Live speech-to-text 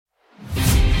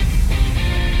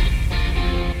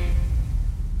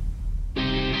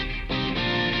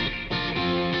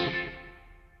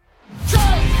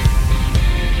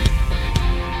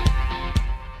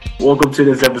Welcome to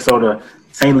this episode of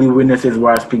Saintly Witnesses,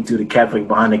 where I speak to the Catholic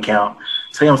behind the count.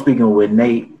 Today I'm speaking with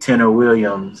Nate Tenor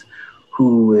Williams,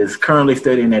 who is currently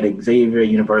studying at Xavier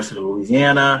University of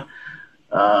Louisiana.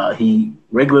 He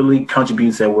regularly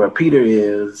contributes at Where Peter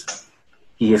Is.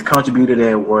 He has contributed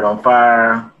at Word on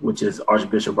Fire, which is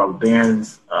Archbishop Robert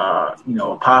Barron's,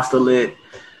 apostolate.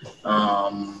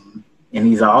 And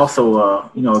he's also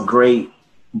a great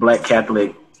Black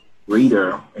Catholic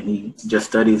reader, and he just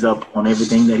studies up on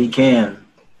everything that he can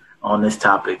on this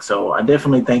topic. So I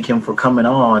definitely thank him for coming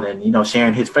on and,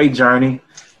 sharing his faith journey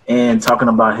and talking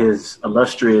about his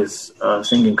illustrious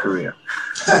singing career.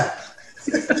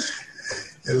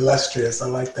 Illustrious. I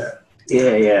like that.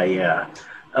 Yeah.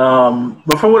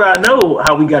 But from what I know,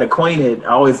 how we got acquainted, I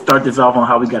always start this off on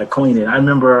how we got acquainted. I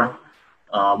remember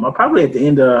probably at the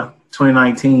end of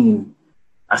 2019,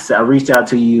 I reached out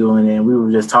to you and then we were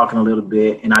just talking a little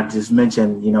bit, and I just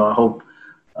mentioned, I hope,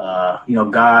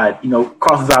 God,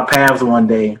 crosses our paths one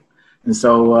day. And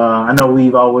so I know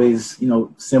we've always,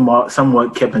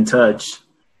 somewhat kept in touch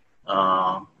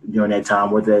during that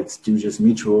time, whether it's through just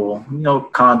mutual,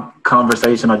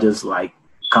 conversation or just like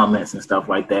comments and stuff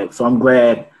like that. So I'm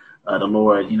glad the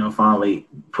Lord, finally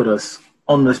put us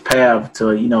on this path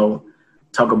to,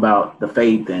 talk about the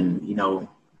faith and,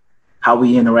 how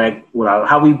we interact with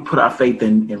how we put our faith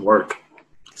in work.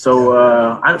 So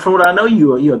from what I know,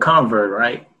 you're a convert,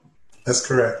 right? That's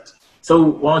correct. So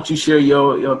why don't you share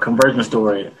your conversion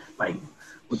story, like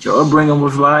what your upbringing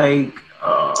was like,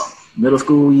 middle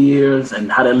school years,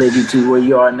 and how that led you to where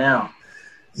you are now?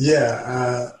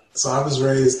 Yeah. So I was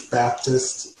raised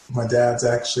Baptist. My dad's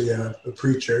actually a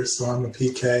preacher, so I'm a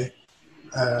PK.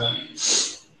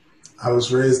 I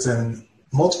was raised in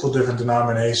multiple different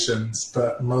denominations,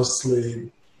 but mostly,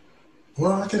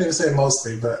 I can't even say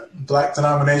mostly, but Black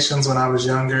denominations when I was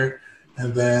younger,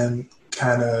 and then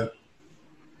kind of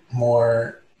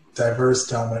more diverse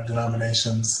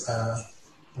denominations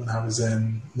when I was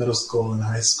in middle school and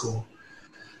high school.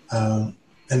 And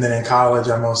then in college,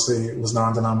 I mostly was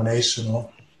non-denominational,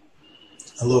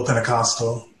 a little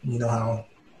Pentecostal. You know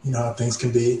how things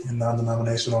can be in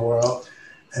non-denominational world.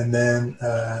 And then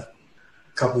a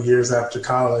couple years after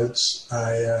college,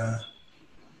 I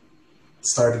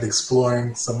started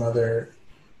exploring some other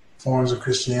forms of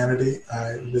Christianity.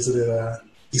 I visited a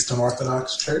Eastern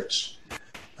Orthodox church.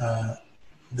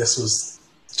 This was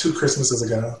 2 Christmases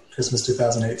ago, Christmas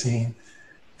 2018,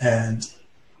 and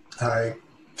I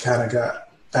kind of got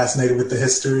fascinated with the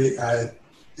history. I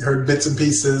heard bits and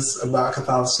pieces about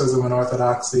Catholicism and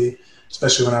Orthodoxy,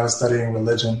 especially when I was studying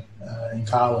religion in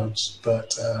college,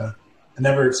 but I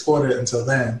never explored it until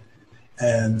then.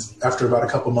 And after about a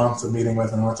couple months of meeting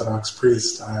with an Orthodox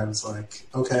priest, I was like,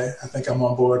 okay, I think I'm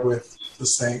on board with the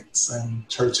saints and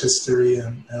church history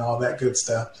and all that good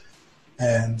stuff.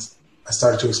 And I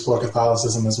started to explore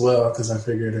Catholicism as well, because I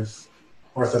figured if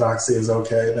Orthodoxy is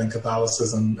okay, then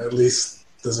Catholicism at least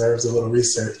deserves a little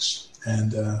research.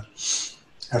 And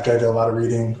after I did a lot of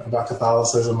reading about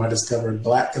Catholicism, I discovered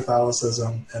Black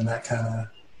Catholicism, and that kind of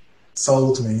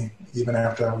sold me, even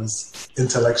after I was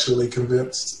intellectually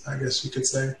convinced, I guess you could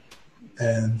say.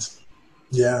 And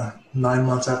 9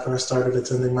 months after I started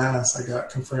attending Mass, I got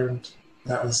confirmed.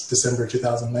 That was December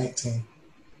 2019.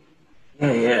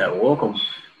 Yeah, welcome.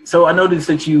 So I noticed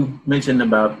that you mentioned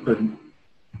about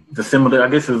the similar, I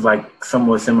guess it's like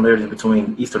somewhat similarities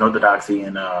between Eastern Orthodoxy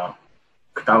and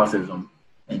Catholicism.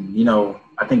 And,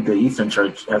 I think the Eastern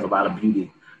Church has a lot of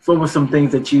beauty. So what were some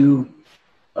things that you,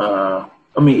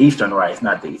 Eastern rites,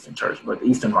 not the Eastern Church, but the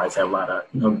Eastern rites have a lot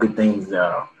of, good things that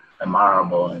are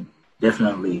admirable and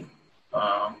definitely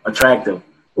attractive.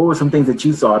 What were some things that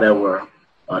you saw that were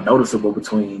noticeable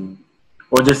between,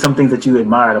 or just some things that you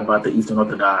admired about the Eastern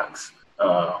Orthodox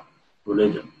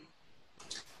religion?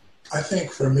 I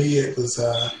think for me, it was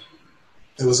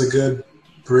a good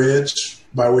bridge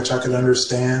by which I could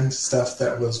understand stuff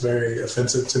that was very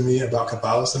offensive to me about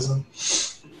Catholicism.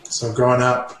 So growing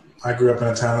up, I grew up in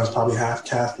a town that was probably half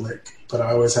Catholic, but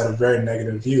I always had a very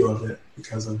negative view of it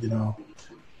because of, the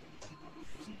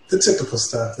typical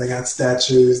stuff. They got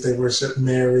statues, they worship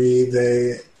Mary,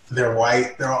 they're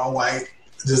white, they're all white.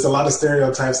 Just a lot of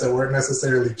stereotypes that weren't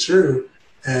necessarily true.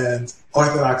 And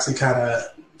Orthodoxy kind of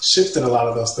shifted a lot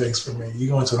of those things for me. You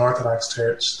go into an Orthodox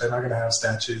church, they're not going to have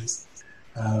statues.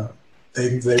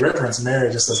 They reference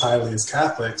Mary just as highly as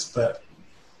Catholics, but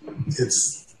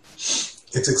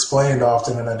it's explained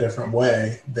often in a different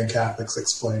way than Catholics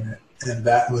explain it. And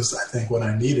that was, I think, what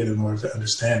I needed in order to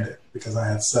understand it, because I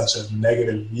had such a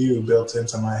negative view built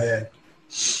into my head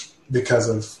because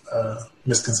of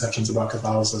misconceptions about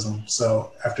Catholicism.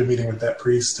 So after meeting with that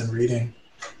priest and reading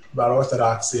about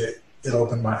Orthodoxy, it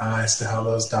opened my eyes to how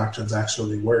those doctrines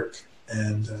actually work.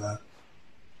 And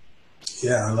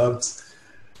I loved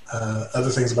other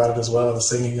things about it as well. The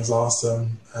singing is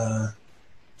awesome.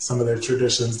 Some of their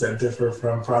traditions that differ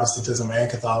from Protestantism and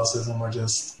Catholicism are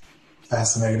just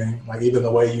fascinating. Like even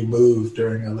the way you move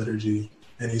during a liturgy,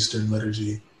 an Eastern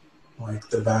liturgy, like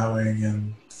the bowing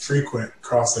and frequent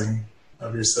crossing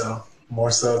of yourself,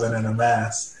 more so than in a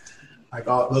mass. Like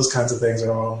all those kinds of things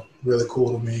are all really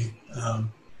cool to me.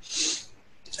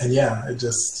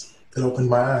 It opened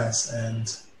my eyes,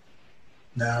 and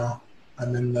now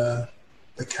I'm in the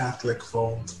Catholic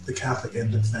fold, the Catholic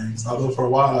end of things. Although for a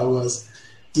while I was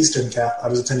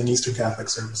attending Eastern Catholic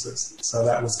services. So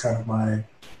that was kind of my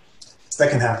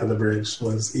second half of the bridge,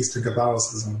 was Eastern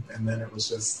Catholicism. And then it was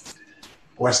just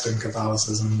Western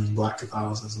Catholicism and Black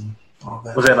Catholicism, all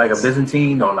that. Was that like a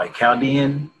Byzantine or like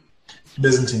Chaldean?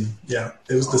 Byzantine, yeah.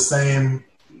 It was the same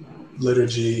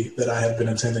liturgy that I had been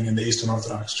attending in the Eastern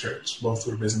Orthodox Church. Both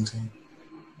were Byzantine.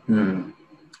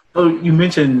 So you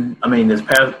mentioned,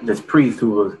 this priest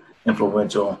who was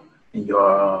influential in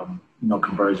your,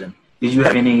 conversion. Did you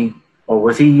have any, or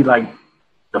was he like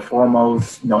the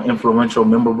foremost, influential,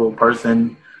 memorable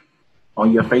person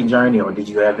on your faith journey, or did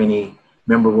you have any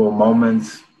memorable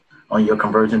moments on your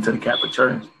conversion to the Catholic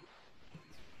Church?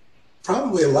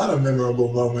 Probably a lot of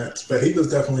memorable moments, but he was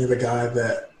definitely the guy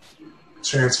that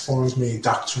transformed me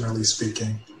doctrinally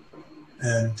speaking.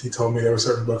 And he told me there were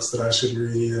certain books that I should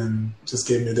read and just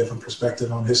gave me a different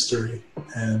perspective on history.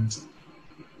 And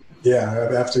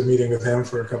after meeting with him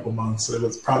for a couple months,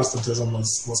 Protestantism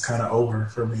was kind of over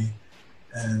for me.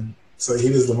 And so he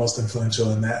was the most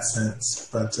influential in that sense.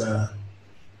 But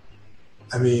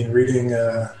reading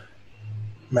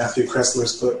Matthew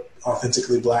Kressler's book,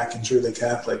 Authentically Black and Truly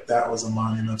Catholic, that was a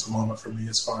monumental moment for me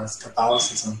as far as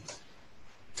Catholicism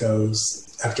goes.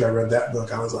 After I read that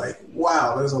book, I was like,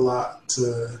 wow, there's a lot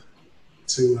a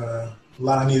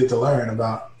lot I needed to learn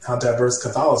about how diverse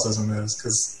Catholicism is,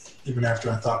 because even after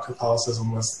I thought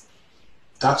Catholicism was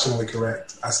doctrinally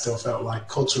correct, I still felt like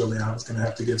culturally I was going to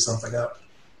have to give something up.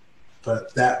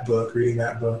 But reading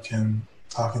that book and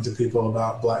talking to people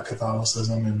about Black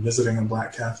Catholicism and visiting a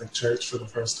Black Catholic church for the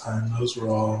first time, those were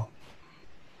all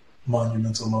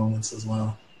monumental moments as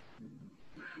well.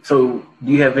 So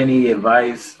do you have any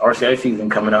advice, RCI season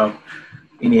coming up,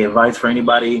 any advice for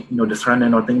anybody,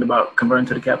 discerning or thinking about converting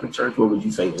to the Catholic Church? What would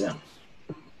you say to them?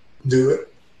 Do it.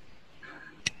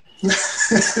 They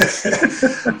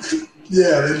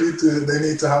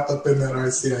need to hop up in that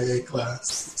RCIA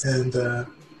class. And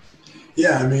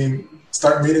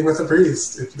start meeting with a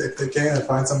priest if they can.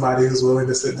 Find somebody who's willing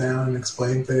to sit down and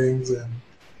explain things,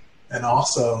 and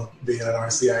also be in an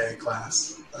RCIA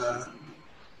class.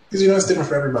 Because it's different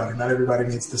for everybody. Not everybody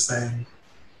needs the same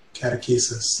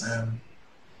catechesis, and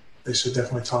they should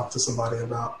definitely talk to somebody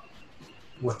about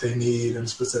what they need and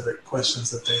specific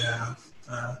questions that they have.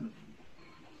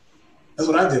 That's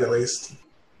what I did, at least.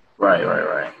 Right.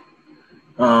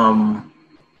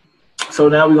 So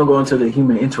now we're going to go into the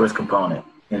human interest component.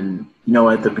 And,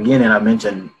 at the beginning, I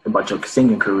mentioned about your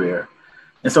singing career.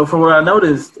 And so from what I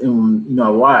noticed and, I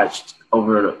watched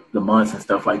over the months and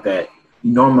stuff like that,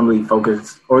 you normally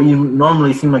focus, or you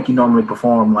normally seem like you normally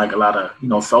perform like a lot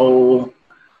of, soul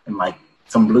and like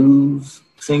some blues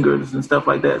singers and stuff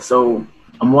like that. So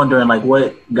I'm wondering, like,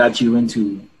 what got you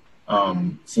into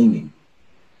singing?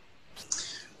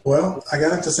 Well, I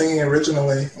got into singing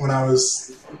originally when I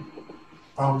was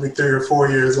probably 3 or 4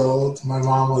 years old. My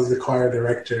mom was the choir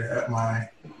director at my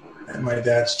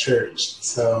dad's church,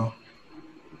 so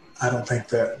I don't think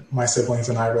that my siblings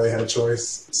and I really had a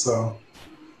choice. So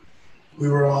we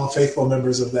were all faithful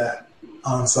members of that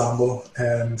ensemble,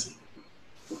 and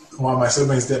while my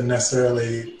siblings didn't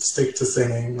necessarily stick to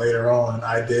singing later on,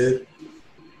 I did.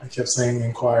 I kept singing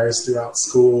in choirs throughout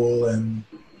school and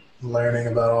learning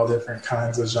about all different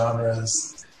kinds of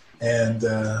genres. And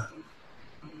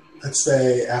I'd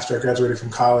say after I graduated from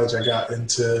college, I got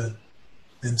into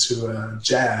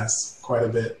jazz quite a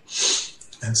bit.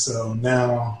 And so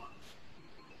now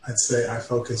I'd say I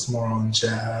focus more on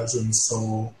jazz and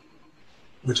soul,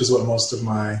 which is what most of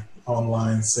my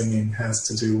online singing has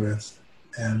to do with.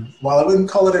 And while I wouldn't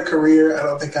call it a career, I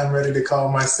don't think I'm ready to call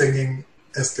my singing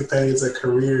escapades a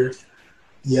career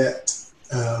yet.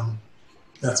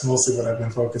 That's mostly what I've been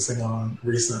focusing on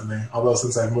recently. Although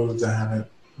since I moved, I haven't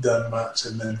done much,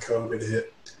 and then COVID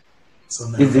hit. So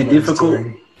now is it difficult?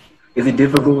 Is it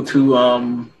difficult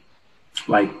to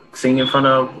like sing in front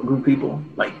of a group of people?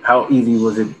 Like, how easy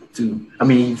was it to? I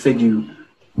mean, you said you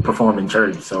performed in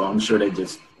church, so I'm sure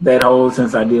that whole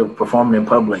sense idea of performing in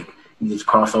public, you just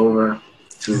cross over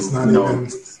to. It's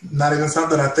not even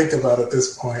something I think about at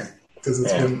this point. because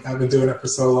I've been doing it for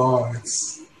so long. It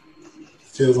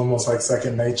feels almost like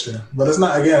second nature. But it's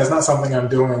not something I'm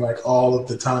doing like all of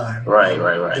the time. Right.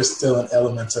 There's still an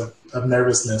element of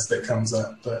nervousness that comes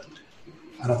up, but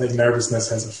I don't think nervousness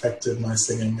has affected my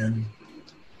singing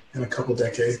in a couple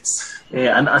decades.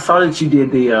 Yeah, and I saw that you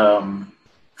did the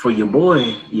for your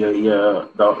boy,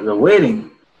 the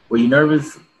wedding. Were you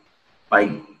nervous,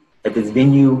 like at this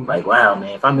venue? Like, wow,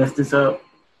 man, if I mess this up,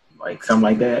 like something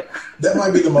like that. That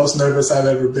might be the most nervous I've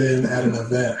ever been at an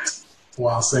event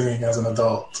while singing as an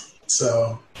adult.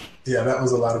 So, yeah, that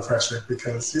was a lot of pressure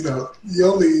because you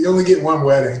only get one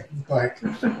wedding. Like,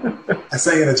 I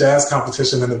sang in a jazz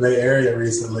competition in the Bay Area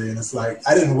recently, and it's like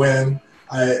I didn't win.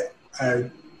 I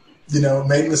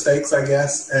made mistakes, I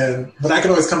guess, but I can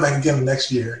always come back again the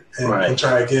next year and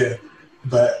try again.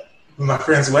 But my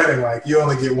friend's wedding, like, you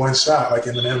only get one shot, like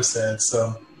Eminem said.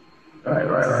 So, right.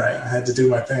 I had to do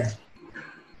my thing.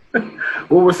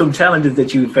 What were some challenges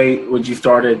that you faced when you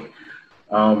started,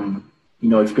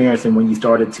 experiencing when you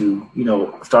started to,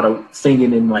 started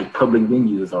singing in like public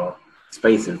venues or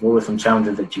spaces? What were some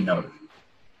challenges that you noticed?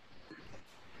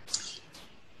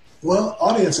 Well,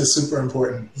 audience is super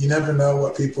important. You never know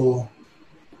what people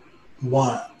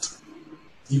want.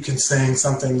 You can sing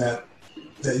something that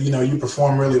you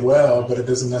perform really well, but it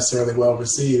isn't necessarily well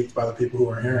received by the people who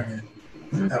are hearing it.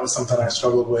 Mm-hmm. That was something I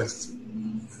struggle with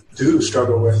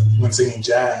when singing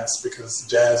jazz, because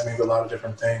jazz means a lot of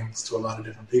different things to a lot of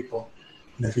different people.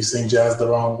 And if you sing jazz the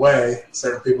wrong way,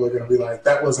 certain people are going to be like,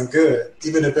 that wasn't good,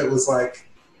 even if it was like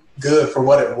good for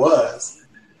what it was.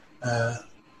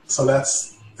 So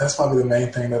that's probably the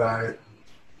main thing that I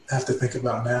have to think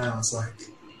about now. It's like,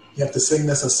 you have to sing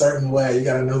this a certain way. You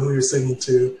got to know who you're singing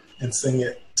to and sing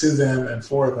it to them and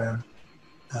for them.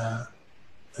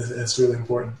 It's really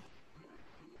important.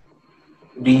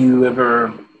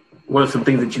 What are some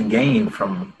things that you gain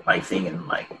from like singing?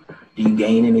 Like, do you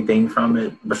gain anything from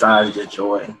it besides just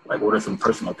joy? Like, what are some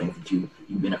personal things that you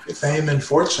benefit from? Fame and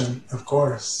fortune, of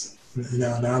course.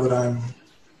 Now that I'm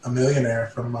a millionaire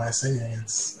from my singing,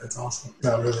 it's awesome.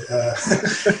 No, really.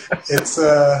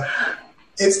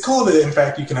 It's cool the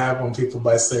impact you can have on people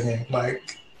by singing.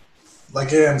 Like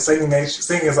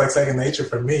singing is like second nature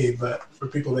for me, but for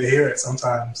people that hear it,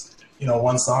 sometimes,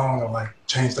 one song will like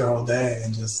change their whole day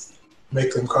and just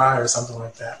make them cry or something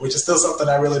like that, which is still something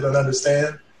I really don't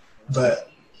understand. But,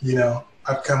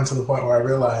 I've come to the point where I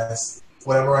realize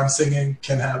whatever I'm singing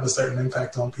can have a certain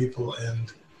impact on people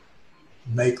and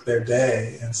make their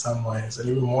day in some ways, and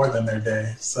even more than their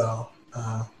day. So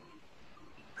I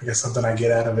guess something I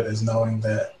get out of it is knowing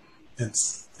that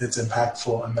it's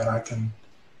impactful and that I can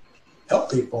help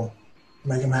people,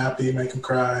 make them happy, make them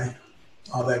cry,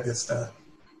 all that good stuff.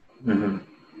 Mm-hmm.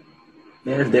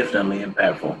 Yeah, it's definitely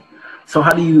impactful. So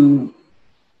how do you,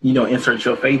 insert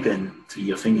your faith into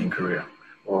your singing career?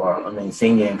 Or,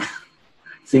 singing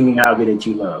hobby that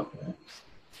you love?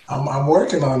 I'm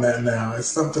working on that now. It's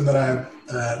something that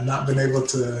I've not been able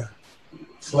to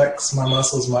flex my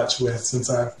muscles much with since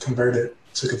I've converted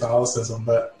to Catholicism,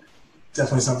 but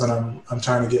definitely something I'm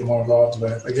trying to get more involved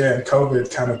with. Again,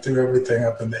 COVID kind of threw everything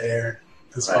up in the air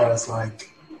as far as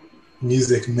like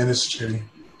music ministry.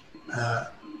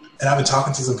 And I've been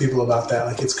talking to some people about that.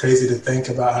 Like, it's crazy to think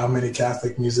about how many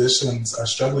Catholic musicians are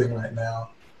struggling right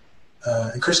now,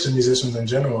 and Christian musicians in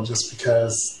general, just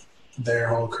because their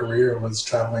whole career was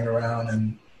traveling around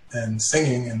and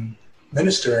singing and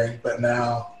ministering. But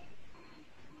now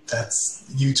that's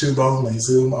YouTube only,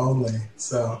 Zoom only.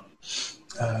 So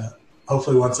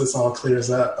hopefully once this all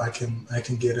clears up, I can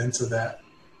get into that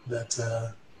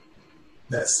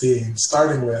scene,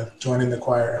 starting with joining the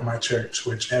choir at my church,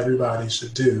 which everybody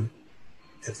should do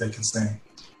if they can sing.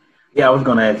 Yeah, I was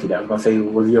going to ask you that. I was going to say,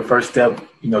 was your first step,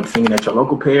 singing at your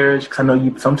local parish? Because I know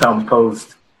you sometimes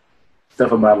post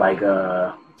stuff about like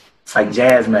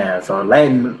jazz mass or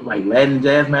Latin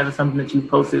jazz mass or something that you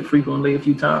posted frequently a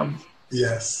few times.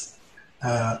 Yes.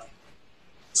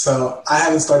 So I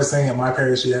haven't started singing at my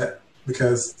parish yet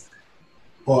because,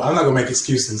 well, I'm not going to make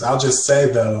excuses. I'll just say,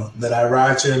 though, that I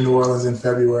arrived here in New Orleans in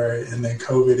February and then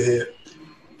COVID hit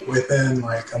within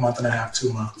like a month and a half,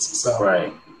 2 months. So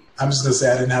I'm just going to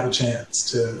say I didn't have a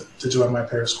chance to join my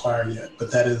parish choir yet.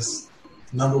 But that is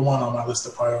number one on my list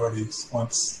of priorities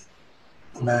once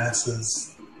Mass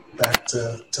is back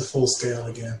to full scale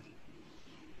again.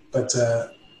 But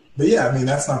yeah,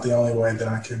 that's not the only way that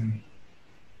I can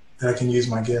use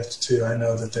my gift too. I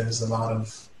know that there's a lot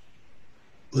of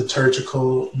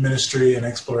liturgical ministry and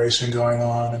exploration going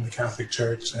on in the Catholic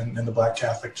Church and in the Black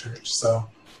Catholic Church. So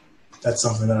that's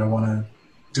something that I want to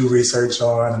do research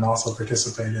on and also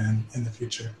participate in the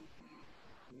future.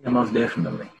 Yeah, most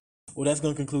definitely. Well, that's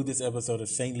going to conclude this episode of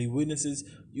Saintly Witnesses.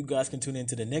 You guys can tune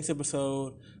into the next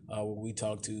episode where we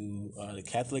talk to the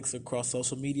Catholics across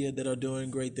social media that are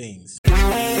doing great things.